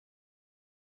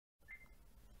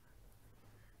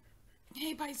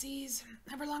Hey Pisces,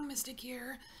 Everlong Mystic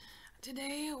here.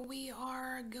 Today we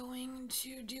are going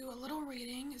to do a little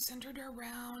reading centered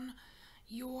around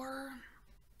your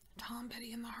Tom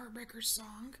Petty and the Heartbreakers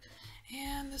song.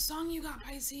 And the song you got,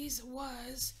 Pisces,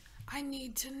 was I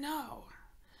Need to Know.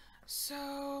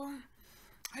 So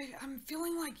I'm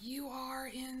feeling like you are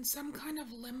in some kind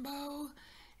of limbo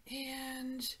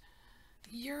and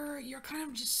you're kind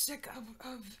of just sick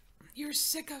of you're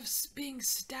sick of being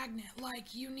stagnant.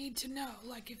 Like, you need to know,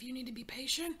 like, if you need to be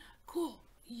patient, cool,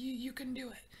 you can do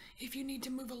it. If you need to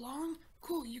move along,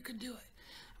 cool, you could do it.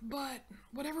 But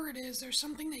whatever it is, there's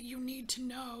something that you need to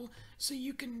know so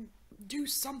you can do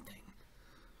something.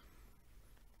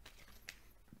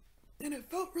 And it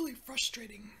felt really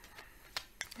frustrating.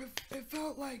 It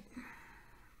felt like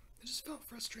it just felt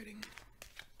frustrating.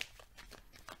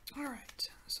 Alright,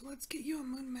 so let's get you a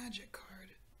Moon Magic card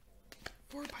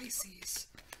for Pisces.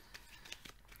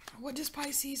 What does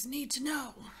Pisces need to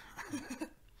know?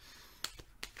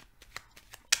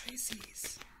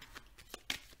 Pisces.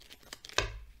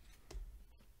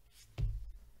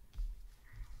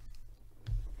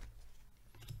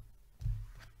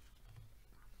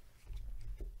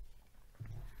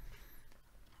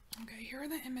 Okay, here are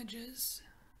the images.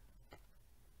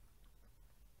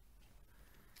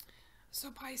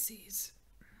 So Pisces.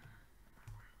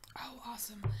 Oh,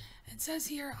 awesome. It says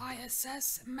here, I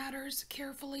assess matters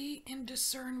carefully and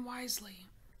discern wisely.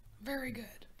 Very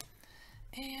good.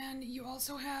 And you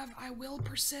also have, I will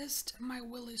persist, my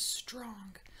will is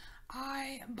strong.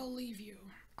 I believe you.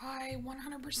 I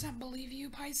 100% believe you,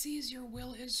 Pisces. Your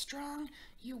will is strong.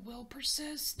 You will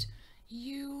persist.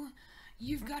 You've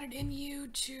got it in you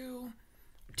to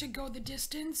go the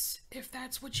distance if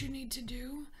that's what you need to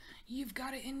do. You've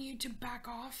got it in you to back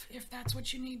off if that's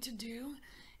what you need to do.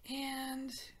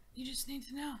 And you just need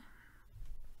to know.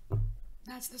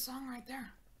 That's the song right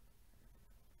there.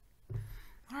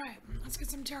 Alright, let's get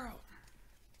some tarot.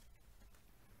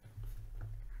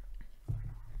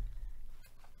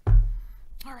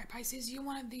 Alright, Pisces, you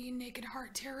wanted the Naked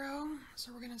Heart Tarot,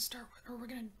 so we're gonna start, or we're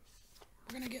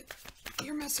gonna get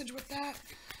your message with that.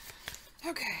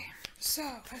 Okay,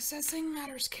 so assessing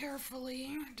matters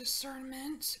carefully,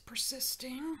 discernment,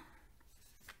 persisting.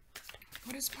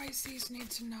 What does Pisces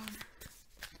need to know?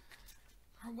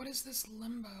 Or what is this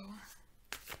limbo?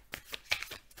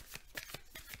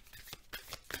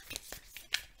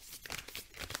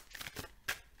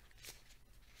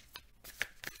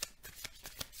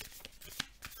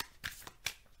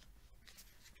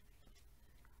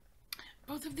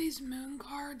 Both of these moon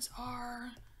cards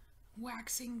are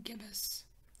waxing gibbous.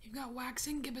 You've got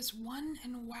waxing gibbous 1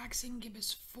 and waxing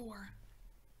gibbous 4.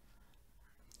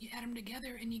 You add them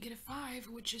together and you get a 5,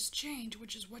 which is change,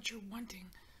 which is what you're wanting.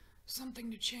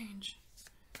 Something to change.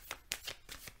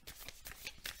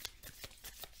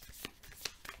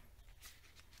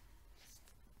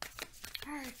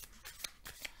 Alright.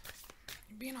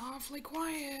 You're being awfully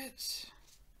quiet.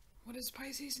 What does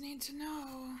Pisces need to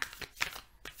know?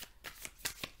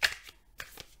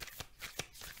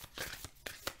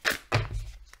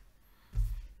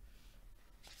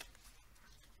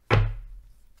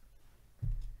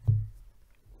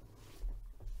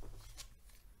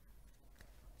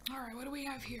 Alright, what do we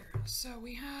have here? So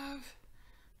we have,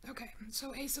 okay,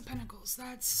 so Ace of Pentacles.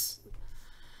 That's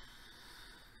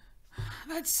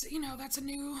that's a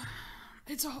new,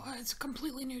 it's a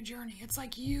completely new journey. It's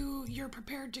like you're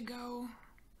prepared to go,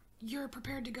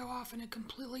 off in a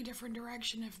completely different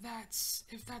direction if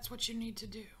that's what you need to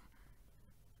do.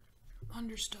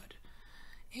 Understood.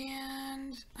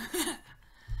 And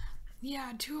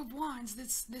yeah, Two of Wands.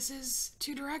 This is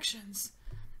two directions.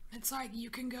 It's like you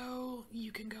can go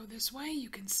this way, you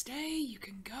can stay, you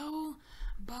can go,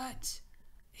 but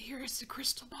here's the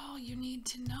crystal ball you need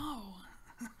to know.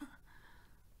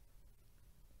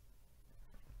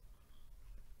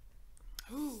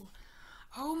 Ooh.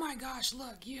 Oh my gosh,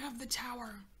 look, you have the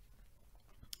Tower.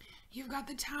 You've got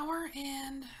the Tower,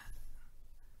 and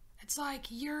it's like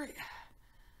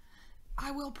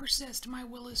I will persist, my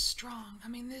will is strong. I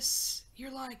mean, you're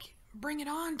like, bring it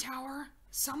on, Tower.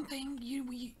 Something,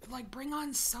 like, bring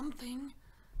on something.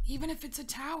 Even if it's a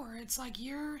tower, it's like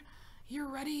you're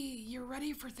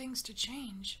ready for things to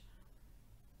change.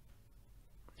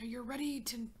 You're ready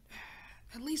to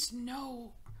at least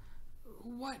know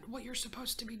what you're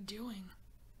supposed to be doing.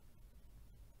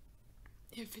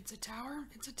 If it's a tower,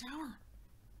 it's a tower.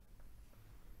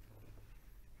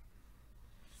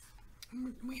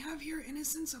 We have here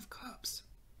Innocence of Cups.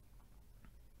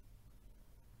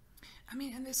 I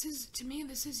mean, and this is, to me,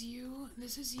 this is you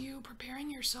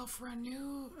preparing yourself for a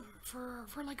new, for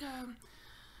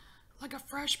like a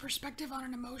fresh perspective on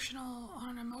an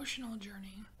emotional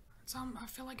journey. I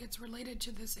feel like it's related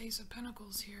to this Ace of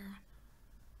Pentacles here.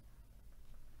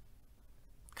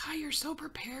 Kai, you're so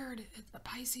prepared.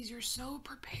 Pisces, you're so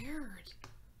prepared.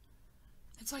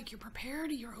 It's like you're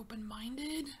prepared, you're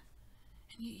open-minded,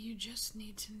 and you just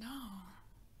need to know.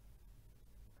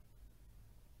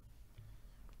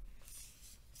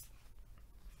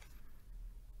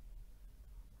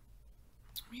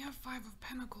 We have Five of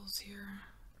Pentacles here.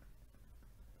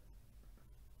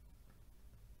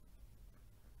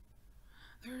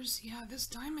 There's, yeah, this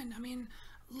diamond. I mean,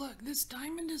 look, this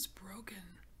diamond is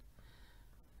broken.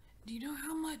 Do you know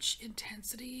how much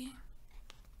intensity?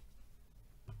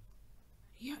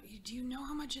 Yeah, do you know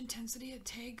how much intensity it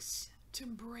takes to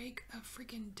break a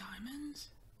freaking diamond?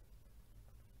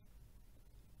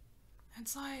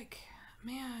 It's like,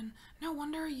 man, no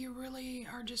wonder you really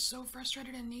are just so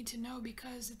frustrated and need to know,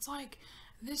 because it's like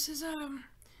this is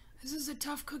a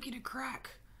tough cookie to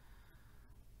crack.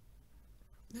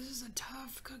 This is a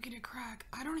tough cookie to crack.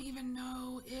 I don't even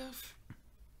know if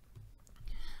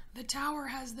the Tower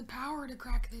has the power to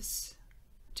crack this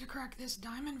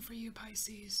diamond for you,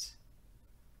 Pisces.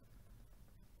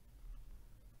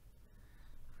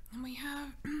 And we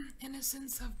have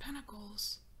Innocence of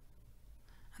Pentacles.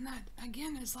 And that,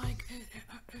 again, is like,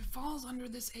 it falls under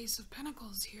this Ace of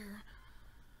Pentacles here.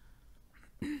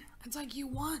 It's like you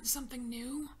want something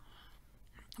new,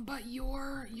 but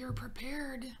you're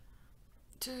prepared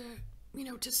to, you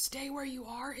know, to stay where you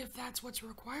are if that's what's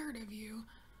required of you.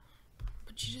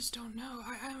 But you just don't know.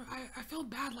 I feel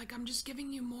bad, like I'm just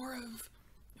giving you more of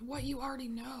what you already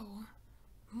know.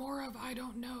 More of I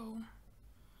don't know.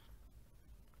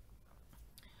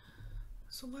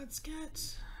 So let's get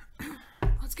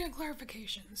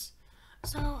clarifications.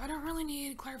 So I don't really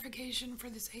need clarification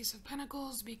for this Ace of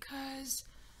Pentacles because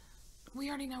we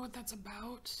already know what that's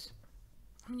about.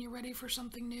 I mean, you're ready for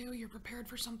something new, you're prepared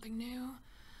for something new.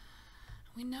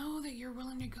 We know that you're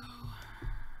willing to go.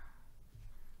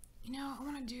 You know, I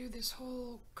want to do this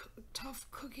whole tough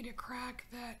cookie to crack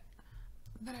that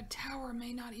a tower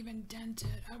may not even dent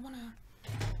it. I want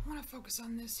to focus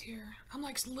on this here. I'm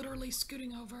like literally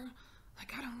scooting over.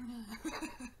 Like, I don't know.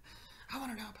 I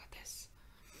want to know about this.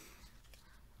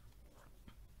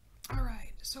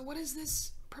 Alright, so what is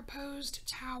this proposed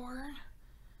tower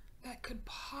that could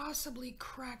possibly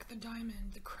crack the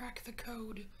diamond, crack the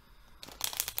code?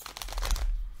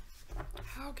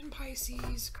 How can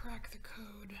Pisces crack the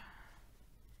code?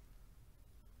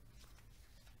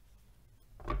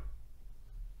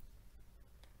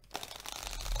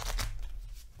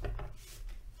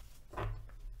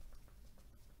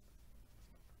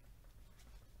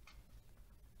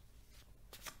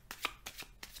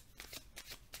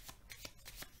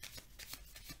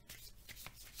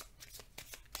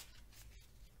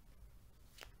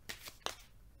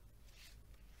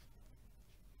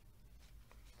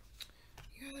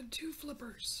 Two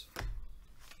flippers.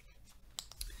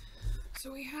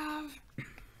 So we have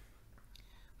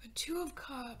the Two of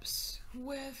Cups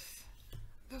with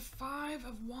the Five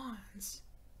of Wands.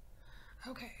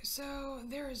 Okay, so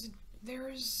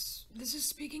this is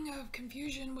speaking of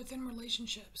confusion within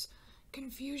relationships.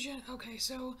 Confusion. Okay,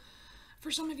 so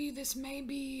for some of you this may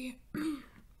be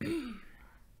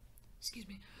excuse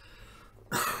me.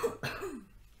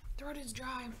 Throat is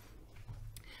dry.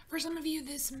 For some of you,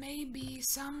 this may be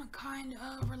some kind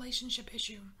of relationship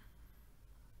issue.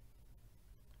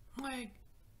 Like,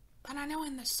 and I know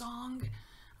in the song,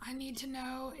 I Need to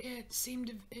Know, it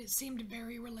seemed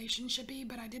very relationshipy,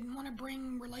 but I didn't want to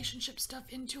bring relationship stuff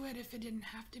into it if it didn't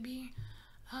have to be.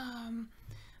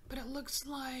 But it looks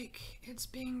like it's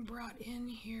being brought in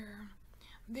here.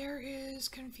 There is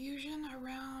confusion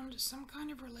around some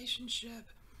kind of relationship,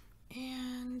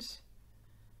 and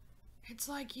it's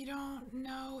like you don't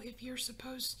know if you're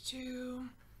supposed to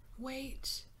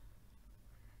wait,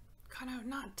 kind of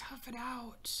not tough it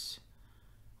out.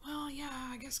 Well, yeah,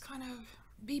 I guess kind of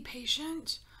be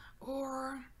patient,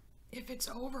 or if it's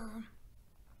over.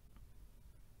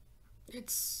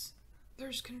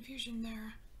 There's confusion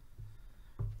there.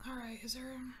 Alright, is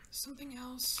there something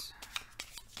else?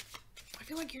 I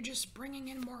feel like you're just bringing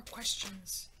in more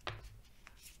questions.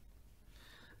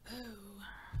 Oh,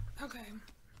 okay.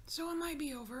 So it might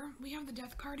be over. We have the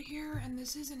Death card here, and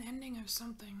this is an ending of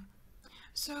something.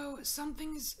 So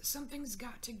something's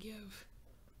got to give.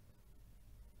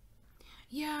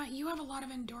 Yeah, you have a lot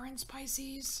of endurance,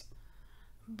 Pisces,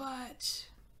 but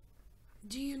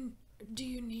do you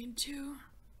need to?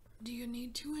 Do you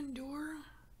need to endure?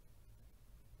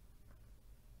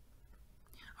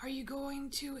 Are you going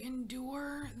to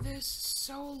endure this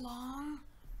so long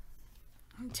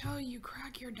until you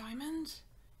crack your diamond,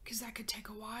 because that could take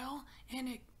a while, and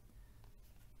it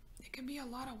could be a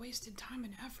lot of wasted time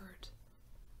and effort.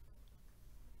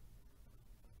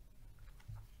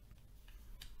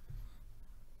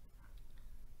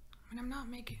 And I'm not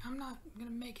going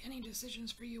to make any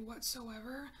decisions for you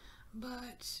whatsoever,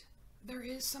 but there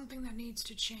is something that needs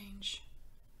to change.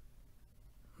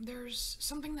 There's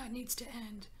something that needs to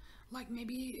end. Like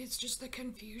maybe it's just the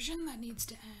confusion that needs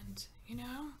to end, you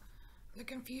know? The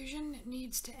confusion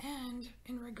needs to end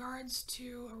in regards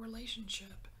to a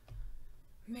relationship.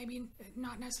 Maybe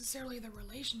not necessarily the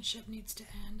relationship needs to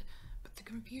end, but the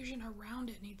confusion around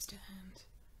it needs to end.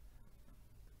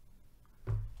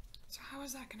 So how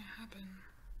is that going to happen?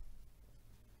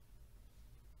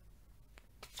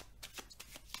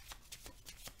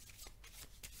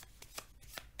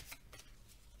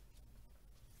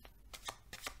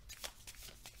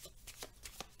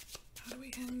 How do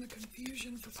we end the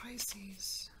confusion for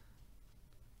Pisces?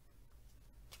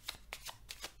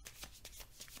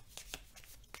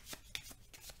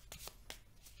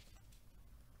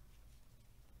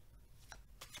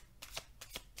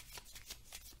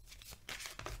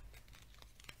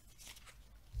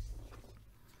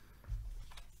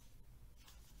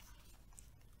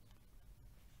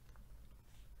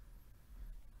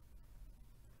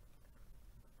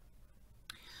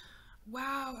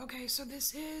 Wow, okay, so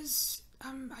this is,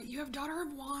 you have Daughter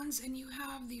of Wands and you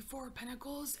have the Four of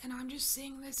Pentacles, and I'm just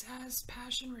seeing this as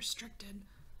passion restricted.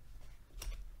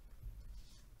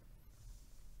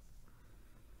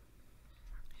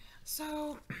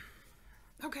 So,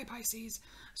 okay, Pisces,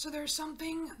 so there's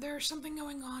something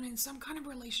going on in some kind of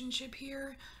relationship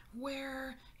here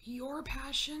where your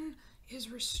passion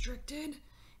is restricted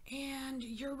and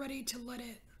you're ready to let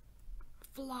it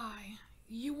fly.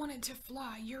 You want it to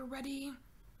fly. You're ready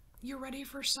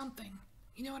for something.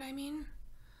 You know what I mean?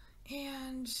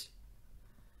 And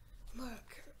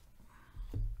look,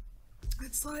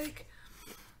 it's like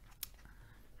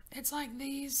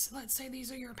these, let's say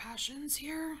these are your passions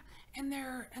here, and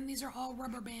these are all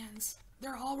rubber bands.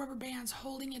 They're all rubber bands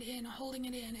holding it in.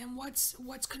 And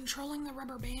what's controlling the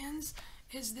rubber bands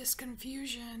is this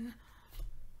confusion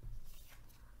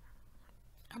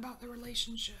about the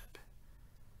relationship.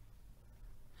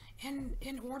 And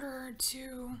in order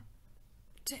to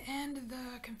end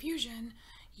the confusion,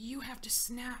 you have to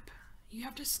snap. You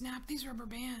have to snap these rubber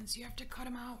bands. You have to cut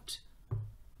them out.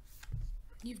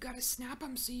 You've got to snap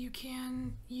them so you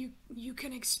can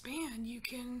expand. You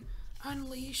can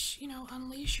unleash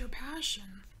your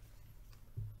passion.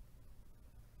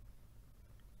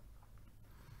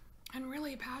 And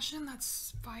really, passion,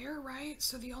 that's fire, right?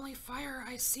 So the only fire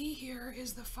I see here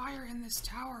is the fire in this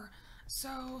tower.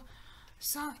 So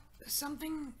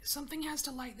something has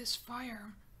to light this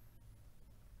fire.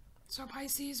 So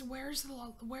Pisces, where's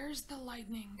the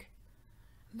lightning?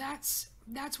 That's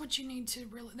what you need to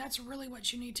that's really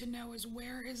what you need to know, is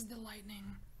where is the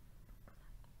lightning?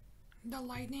 The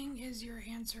lightning is your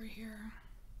answer here.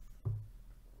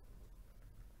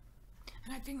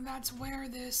 And I think that's where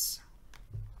this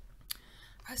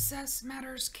assess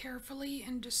matters carefully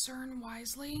and discern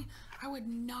wisely. I would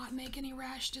not make any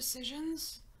rash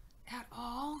decisions at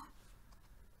all.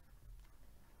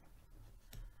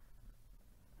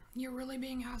 You're really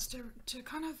being asked to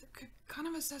kind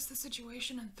of assess the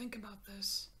situation and think about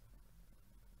this.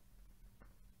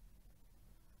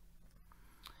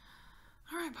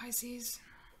 All right, Pisces.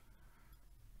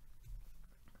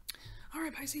 All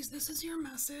right, Pisces, this is your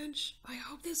message. I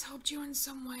hope this helped you in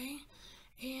some way,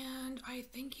 and I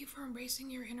thank you for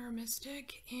embracing your inner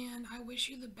mystic, and I wish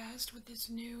you the best with this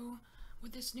new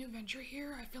venture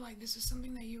here. I feel like this is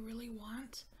something that you really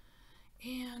want,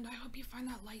 and I hope you find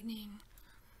that lightning.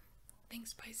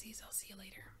 Thanks, Pisces. I'll see you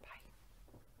later. Bye.